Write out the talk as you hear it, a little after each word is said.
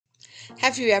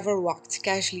Have you ever walked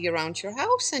casually around your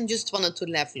house and just wanted to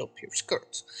level up your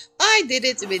skirt? I did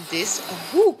it with this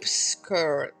hoop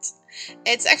skirt.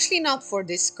 It's actually not for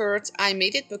this skirt. I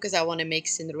made it because I want to make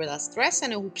Cinderella's dress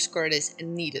and a hoop skirt is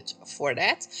needed for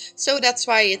that. So that's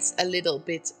why it's a little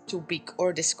bit too big,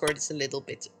 or this skirt is a little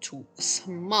bit too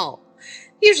small.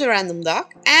 Here's a random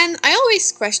dog, and I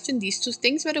always question these two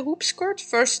things with a hoop skirt.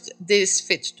 First, this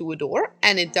fits to a door,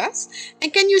 and it does.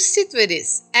 And can you sit with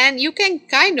this? And you can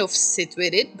kind of sit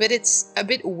with it, but it's a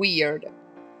bit weird.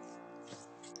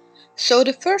 So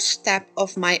the first step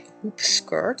of my hoop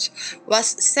skirt was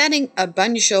setting a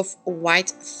bunch of white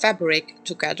fabric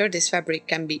together. This fabric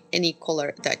can be any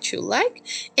color that you like,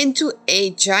 into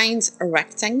a giant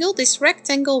rectangle. This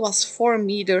rectangle was 4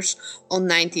 meters on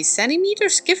 90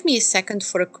 centimeters. Give me a second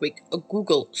for a quick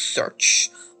Google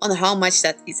search on how much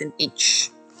that is in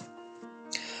inch.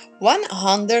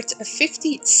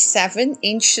 157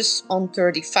 inches on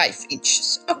 35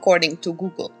 inches, according to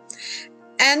Google.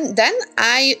 And then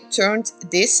I turned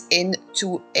this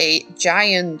into a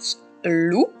giant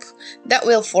loop that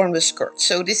will form the skirt.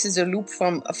 So this is a loop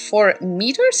from 4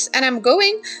 meters, and I'm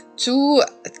going to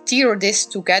tear this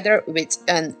together with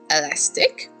an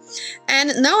elastic.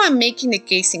 And now I'm making the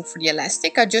casing for the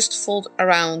elastic. I just fold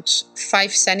around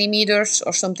 5 centimeters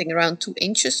or something around 2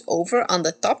 inches over on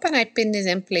the top, and I pin this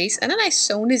in place, and then I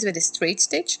sew this with a straight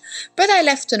stitch, but I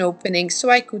left an opening so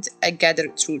I could gather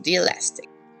through the elastic.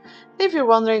 If you're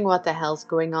wondering what the hell's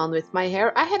going on with my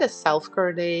hair, I had a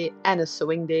self-care day and a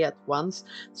sewing day at once.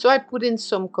 So I put in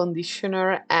some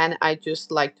conditioner and I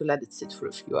just like to let it sit for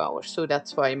a few hours. So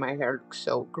that's why my hair looks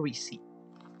so greasy.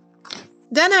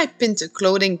 Then I pinned a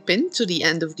clothing pin to the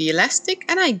end of the elastic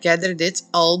and I gathered it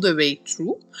all the way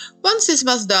through. Once this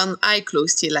was done, I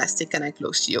closed the elastic and I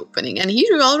closed the opening. And here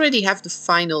you already have the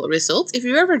final result. If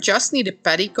you ever just need a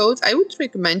petticoat, I would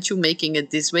recommend you making it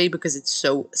this way because it's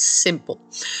so simple.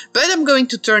 But I'm going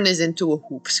to turn this into a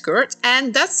hoop skirt,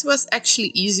 and that was actually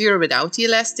easier without the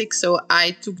elastic. So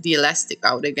I took the elastic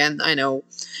out again. I know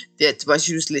that was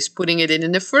useless putting it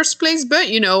in the first place, but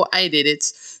you know, I did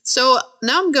it. So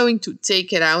now I'm going to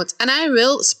take it out and I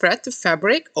will spread the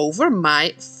fabric over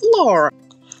my floor.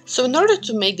 So in order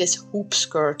to make this hoop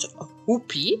skirt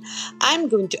hoopy, I'm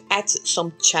going to add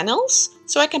some channels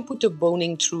so I can put the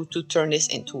boning through to turn this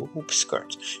into a hoop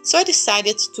skirt. So I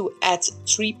decided to add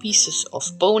 3 pieces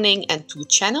of boning and 2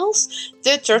 channels.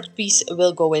 The third piece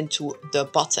will go into the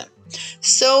bottom.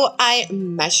 So I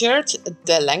measured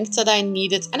the length that I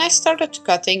needed and I started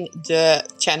cutting the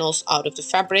channels out of the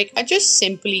fabric. I just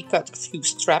simply cut a few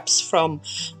straps from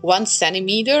 1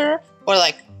 centimeter or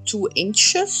like 2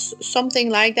 inches, something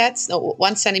like that. No,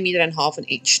 1 centimeter and half an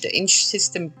inch. The inch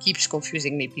system keeps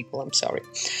confusing me, people, I'm sorry.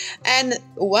 And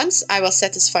once I was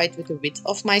satisfied with the width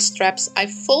of my straps, I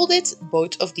folded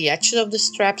both of the edges of the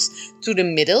straps to the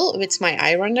middle with my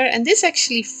ironer, and this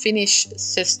actually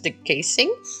finishes the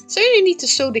casing. So you need to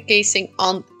sew the casing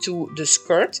onto the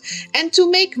skirt. And to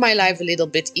make my life a little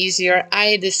bit easier,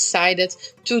 I decided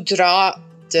to draw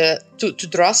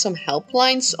some help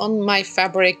lines on my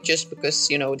fabric, just because,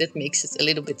 you know, that makes it a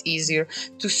little bit easier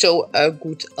to sew a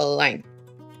good line.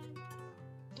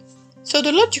 So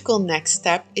the logical next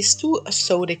step is to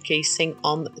sew the casing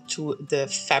onto the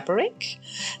fabric.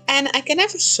 And I can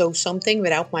never sew something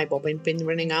without my bobbin pin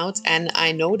running out. And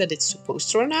I know that it's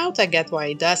supposed to run out. I get why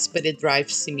it does, but it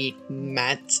drives me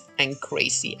mad and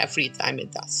crazy every time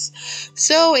it does.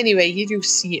 So anyway, here you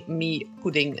see me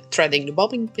threading the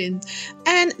bobbin pin,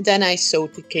 and then I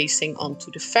sewed the casing onto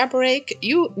the fabric.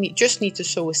 You just need to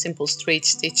sew a simple straight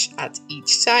stitch at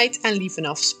each side and leave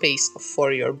enough space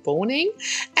for your boning,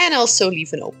 and also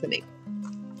leave an opening.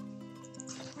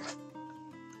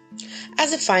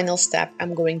 As a final step,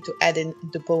 I'm going to add in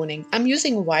the boning. I'm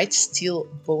using white steel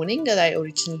boning that I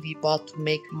originally bought to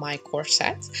make my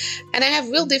corset, and I have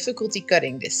real difficulty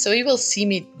cutting this. So you will see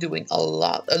me doing a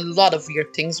lot of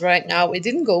weird things right now. It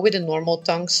didn't go with a normal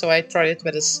tongue, so I tried it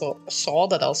with a saw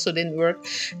that also didn't work.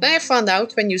 Then I found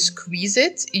out when you squeeze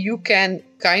it, you can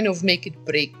kind of make it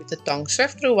break with the tongue. So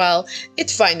after a while,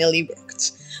 it finally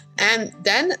worked. And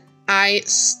then I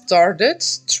started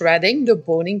threading the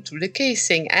boning through the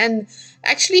casing, and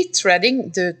actually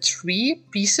threading the 3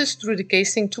 pieces through the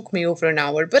casing took me over an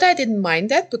hour, but I didn't mind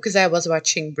that because I was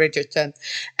watching Bridgerton.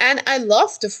 And I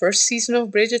loved the first season of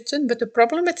Bridgerton, but the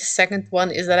problem with the second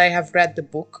one is that I have read the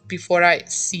book before I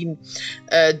seen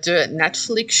the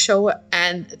Netflix show,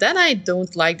 and then I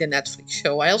don't like the Netflix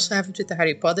show. I also have it with the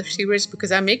Harry Potter series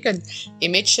because I make an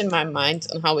image in my mind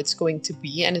on how it's going to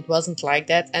be, and it wasn't like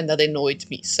that, and that annoyed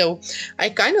me. So I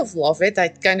kind of love it. I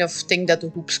kind of think that the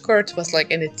hoop skirt was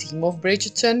like in a theme of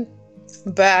Bridgerton.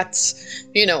 But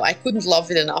you know, I couldn't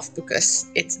love it enough because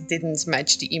it didn't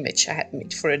match the image I had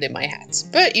made for it in my head.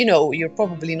 But you know, you're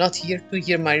probably not here to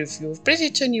hear my review of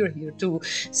Bridgerton, you're here to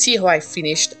see how I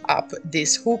finished up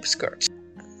this hoop skirt.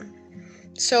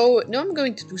 So now I'm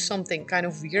going to do something kind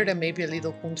of weird and maybe a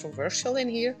little controversial in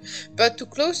here, but to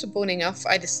close the boning off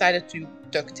I decided to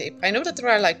duct tape. I know that there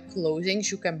are like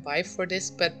clothings you can buy for this,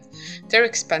 but they're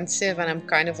expensive and I'm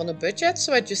kind of on a budget,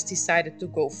 so I just decided to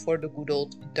go for the good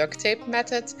old duct tape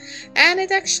method, and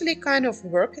it actually kind of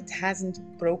worked. It hasn't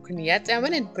broken yet, and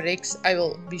when it breaks I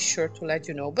will be sure to let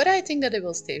you know, but I think that it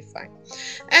will stay fine.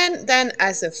 And then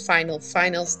as a final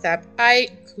step, I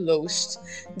closed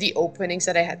the openings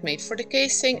that I had made for the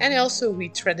casing, and I also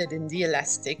rethreaded in the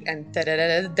elastic, and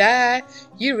da-da-da-da-da,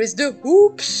 here is the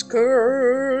hoop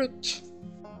skirt.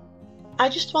 I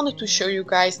just wanted to show you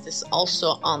guys this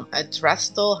also on a dress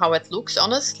doll, how it looks.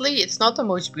 Honestly, it's not the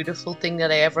most beautiful thing that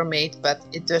I ever made, but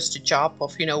it does the job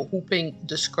of, you know, hooping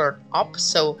the skirt up.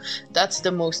 So that's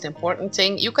the most important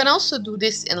thing. You can also do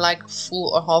this in like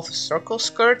full or half a circle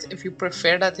skirt if you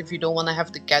prefer that, if you don't want to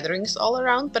have the gatherings all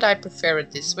around, but I prefer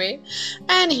it this way.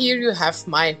 And here you have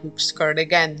my hoop skirt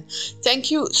again.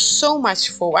 Thank you so much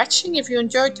for watching. If you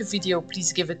enjoyed the video,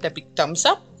 please give it a big thumbs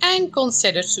up and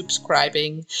consider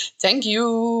subscribing. Thank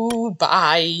you.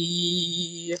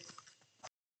 Bye.